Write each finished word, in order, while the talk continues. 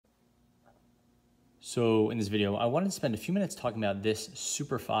So in this video, I wanted to spend a few minutes talking about this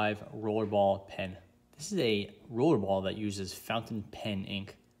Super5 Rollerball pen. This is a rollerball that uses fountain pen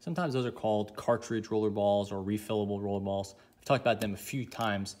ink. Sometimes those are called cartridge rollerballs or refillable rollerballs. I've talked about them a few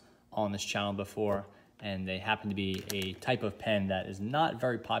times on this channel before, and they happen to be a type of pen that is not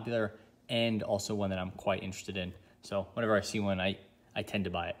very popular and also one that I'm quite interested in. So whenever I see one, I tend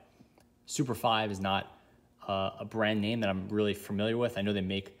to buy it. Super5 is not a brand name that I'm really familiar with. I know they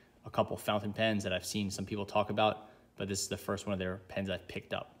make a couple fountain pens that I've seen some people talk about, but this is the first one of their pens I've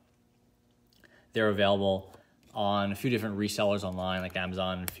picked up. They're available on a few different resellers online like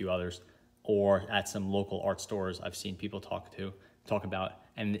Amazon and a few others, or at some local art stores I've seen people talk about,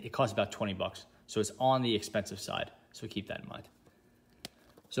 and it costs about 20 bucks. So it's on the expensive side, so keep that in mind.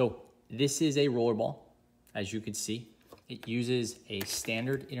 So this is a rollerball. As you can see, it uses a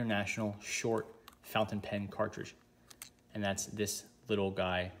standard international short fountain pen cartridge, and that's this little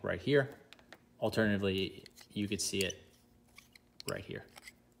guy right here. Alternatively, you could see it right here.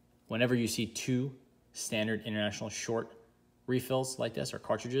 Whenever you see two standard international short refills like this or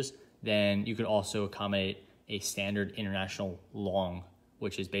cartridges, then you could also accommodate a standard international long,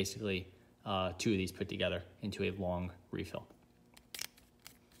 which is basically two of these put together into a long refill.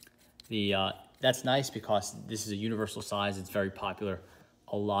 That's nice because this is a universal size. It's very popular.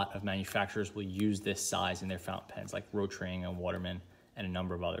 A lot of manufacturers will use this size in their fountain pens like Rotring and Waterman and a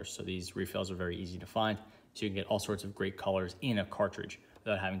number of others. So these refills are very easy to find. So you can get all sorts of great colors in a cartridge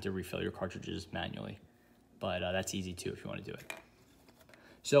without having to refill your cartridges manually. But that's easy too if you want to do it.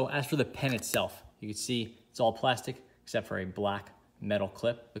 So as for the pen itself, you can see it's all plastic except for a black metal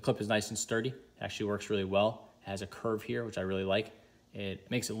clip. The clip is nice and sturdy. It actually works really well. It has a curve here, which I really like.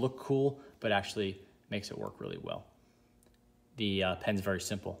 It makes it look cool, but actually makes it work really well. The pen's very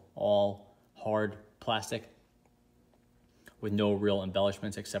simple, all hard plastic with no real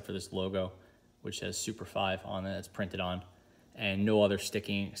embellishments except for this logo, which says Super5 on it. It's printed on, and no other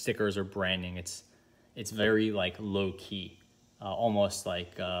stickers or branding. It's very like low key, almost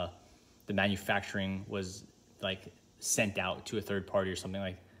like the manufacturing was like sent out to a third party or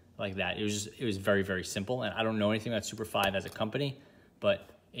something like that. It was very, very simple, and I don't know anything about Super5 as a company,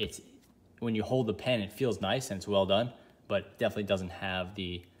 but when you hold the pen, it feels nice and it's well done, but definitely doesn't have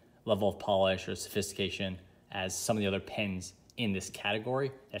the level of polish or sophistication as some of the other pens in this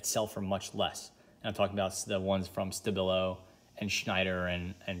category that sell for much less. And I'm talking about the ones from Stabilo and Schneider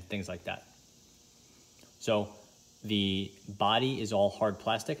and things like that. So the body is all hard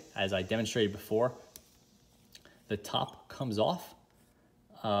plastic, as I demonstrated before. The top comes off.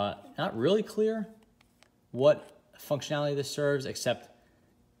 Not really clear what functionality this serves, except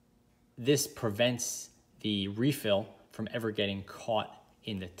this prevents the refill from ever getting caught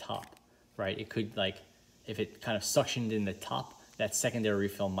in the top, right? It could, like, if it kind of suctioned in the top, that secondary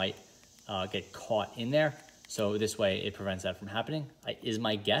refill might get caught in there. So this way it prevents that from happening, is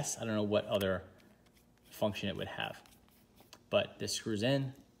my guess. I don't know what other function it would have. But this screws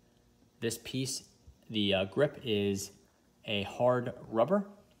in. This piece, the grip is a hard rubber.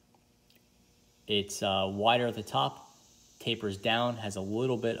 It's wider at the top, tapers down, has a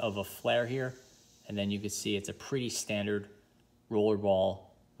little bit of a flare here, and then you can see it's a pretty standard rollerball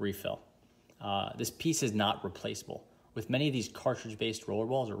refill. This piece is not replaceable. With many of these cartridge-based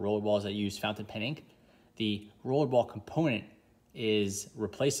rollerballs or rollerballs that use fountain pen ink, the rollerball component is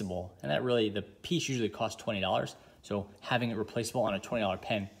replaceable, and the piece usually costs $20. So having it replaceable on a $20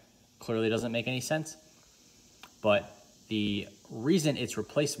 pen clearly doesn't make any sense. But the reason it's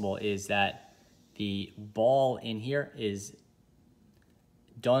replaceable is that the ball in here is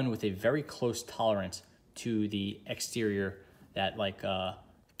done with a very close tolerance to the exterior, that like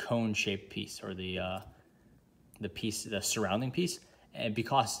cone-shaped piece, or the surrounding piece. And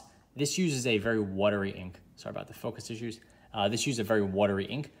because this uses a very watery ink, sorry about the focus issues. This uses a very watery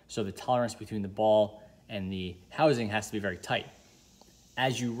ink, so the tolerance between the ball and the housing has to be very tight.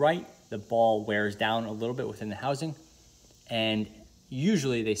 As you write, the ball wears down a little bit within the housing, and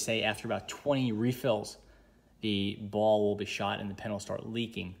usually they say after about 20 refills, the ball will be shot and the pen will start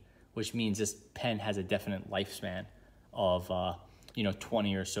leaking, which means this pen has a definite lifespan of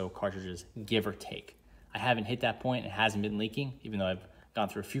 20 or so cartridges, give or take. I haven't hit that point. It hasn't been leaking, even though I've gone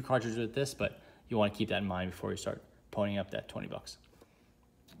through a few cartridges with this, but you want to keep that in mind before you start ponying up that 20 bucks.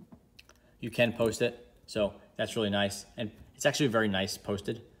 You can post it, so that's really nice. And it's actually very nice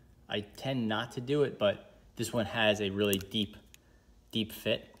posted. I tend not to do it, but this one has a really deep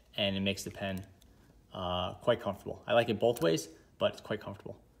fit, and it makes the pen quite comfortable. I like it both ways, but it's quite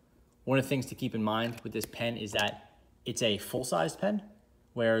comfortable. One of the things to keep in mind with this pen is that it's a full-sized pen,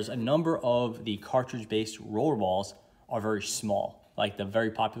 whereas a number of the cartridge-based rollerballs are very small. like the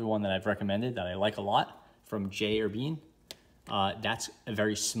very popular one that I've recommended that I like a lot from J or Bean, that's a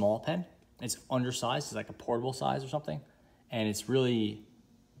very small pen. It's undersized, it's like a portable size or something. And it's really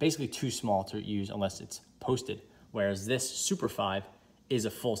basically too small to use unless it's posted. Whereas this Super 5 is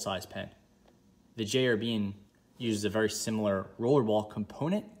a full-size pen. The J or Bean uses a very similar rollerball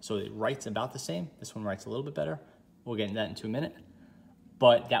component, so it writes about the same. This one writes a little bit better. We'll get into that in a minute.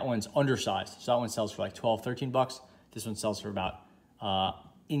 But that one's undersized. So that one sells for like 12, 13 bucks. This one sells for about,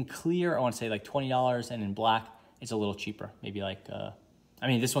 in clear, I want to say like $20, and in black, it's a little cheaper. Maybe like,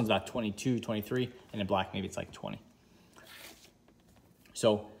 this one's about 22, 23, and in black, maybe it's like 20.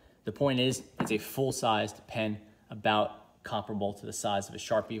 So the point is, it's a full-sized pen, about comparable to the size of a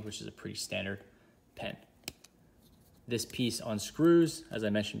Sharpie, which is a pretty standard pen. This piece unscrews, as I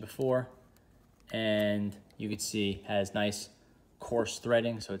mentioned before, and you can see has nice coarse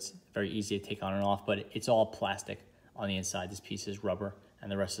threading, so it's very easy to take on and off, but it's all plastic on the inside. This piece is rubber and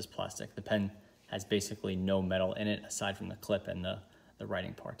the rest is plastic. The pen has basically no metal in it aside from the clip and the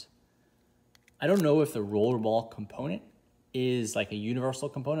writing parts. I don't know if the rollerball component is like a universal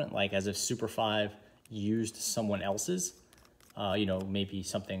component, like as if Super 5 used someone else's, maybe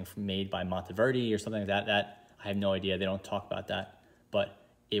something made by Monteverdi or something like that. I have no idea. They don't talk about that, but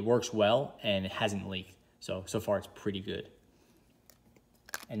it works well and it hasn't leaked. So far it's pretty good.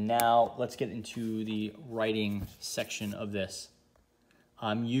 And now let's get into the writing section of this.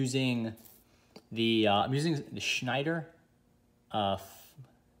 I'm using the Schneider. I'm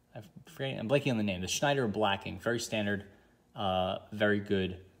blanking on the name. The Schneider Black ink, very standard, very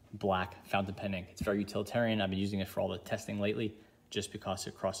good black fountain pen ink. It's very utilitarian. I've been using it for all the testing lately, just because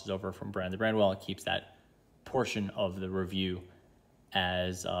it crosses over from brand to brand well. It keeps that portion of the review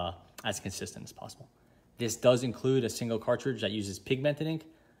as consistent as possible. This does include a single cartridge that uses pigmented ink,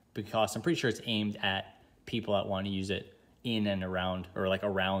 because I'm pretty sure it's aimed at people that want to use it in and around, or like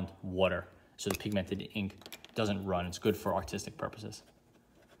around water. So the pigmented ink doesn't run. It's good for artistic purposes.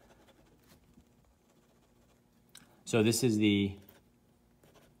 So this is the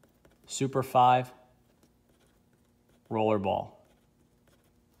Super 5 Rollerball.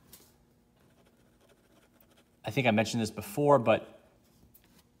 I think I mentioned this before, but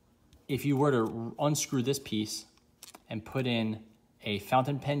if you were to unscrew this piece and put in a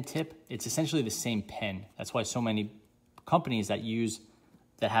fountain pen tip, it's essentially the same pen. That's why so many companies that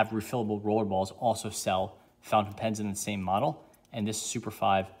have refillable rollerballs also sell fountain pens in the same model. And this Super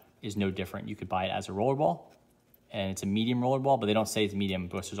 5 is no different. You could buy it as a rollerball, and it's a medium rollerball, but they don't say it's medium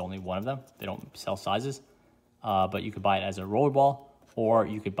because there's only one of them. They don't sell sizes, but you could buy it as a rollerball, or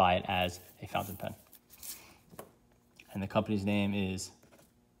you could buy it as a fountain pen. And the company's name is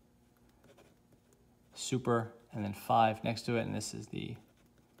Super, and then 5 next to it, and this is the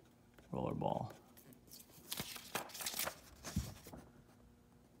rollerball.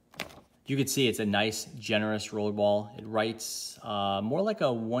 You can see it's a nice, generous rollerball. It writes more like a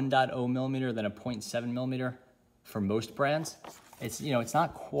 1.0 millimeter than a 0.7 millimeter for most brands. It's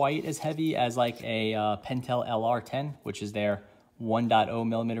not quite as heavy as like a Pentel LR10, which is their 1.0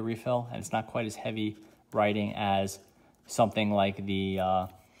 millimeter refill, and it's not quite as heavy writing as something like the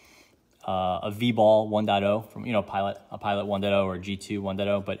a V-Ball 1.0 from a Pilot 1.0 or G2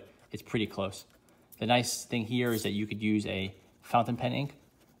 1.0, but it's pretty close. The nice thing here is that you could use a fountain pen ink,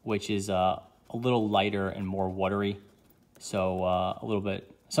 which is a little lighter and more watery. So a little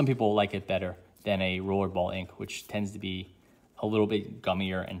bit, some people like it better than a rollerball ink, which tends to be a little bit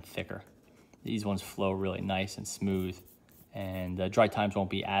gummier and thicker. These ones flow really nice and smooth, and the dry times won't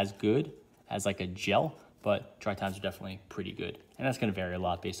be as good as like a gel, but dry times are definitely pretty good. And that's gonna vary a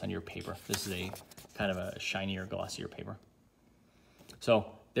lot based on your paper. This is a kind of a shinier, glossier paper. So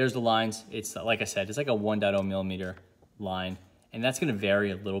there's the lines. It's like I said, it's like a 1.0 millimeter line, and that's gonna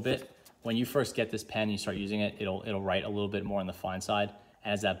vary a little bit. When you first get this pen and you start using it, it'll write a little bit more on the fine side.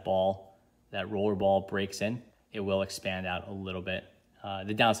 As that roller ball breaks in, it will expand out a little bit.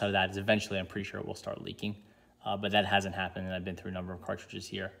 The downside of that is eventually I'm pretty sure it will start leaking, but that hasn't happened, and I've been through a number of cartridges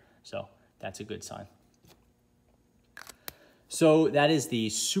here, so that's a good sign. So that is the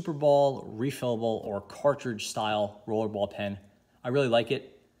Superball refillable or cartridge style rollerball pen. I really like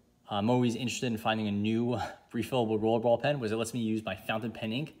it. I'm always interested in finding a new refillable rollerball pen because it lets me use my fountain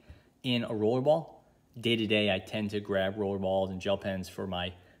pen ink in a rollerball. Day to day, I tend to grab rollerballs and gel pens for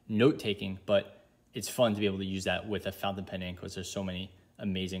my note taking, but it's fun to be able to use that with a fountain pen ink because there's so many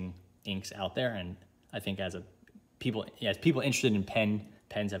amazing inks out there. And I think as people interested in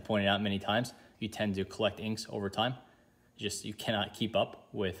pens have pointed out many times, you tend to collect inks over time. You cannot keep up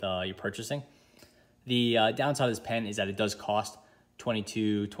with your purchasing. The downside of this pen is that it does cost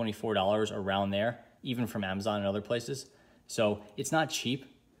 $22, $24 around there, even from Amazon and other places. So it's not cheap,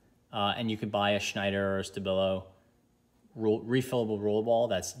 and you could buy a Schneider or a Stabilo refillable rollerball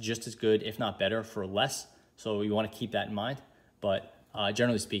that's just as good, if not better, for less. So you want to keep that in mind. But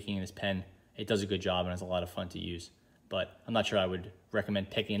generally speaking, this pen, it does a good job and it's a lot of fun to use. But I'm not sure I would recommend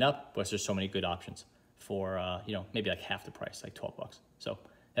picking it up because there's so many good options for, maybe like half the price, like 12 bucks. So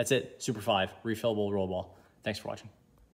that's it, Super 5 refillable rollerball. Thanks for watching.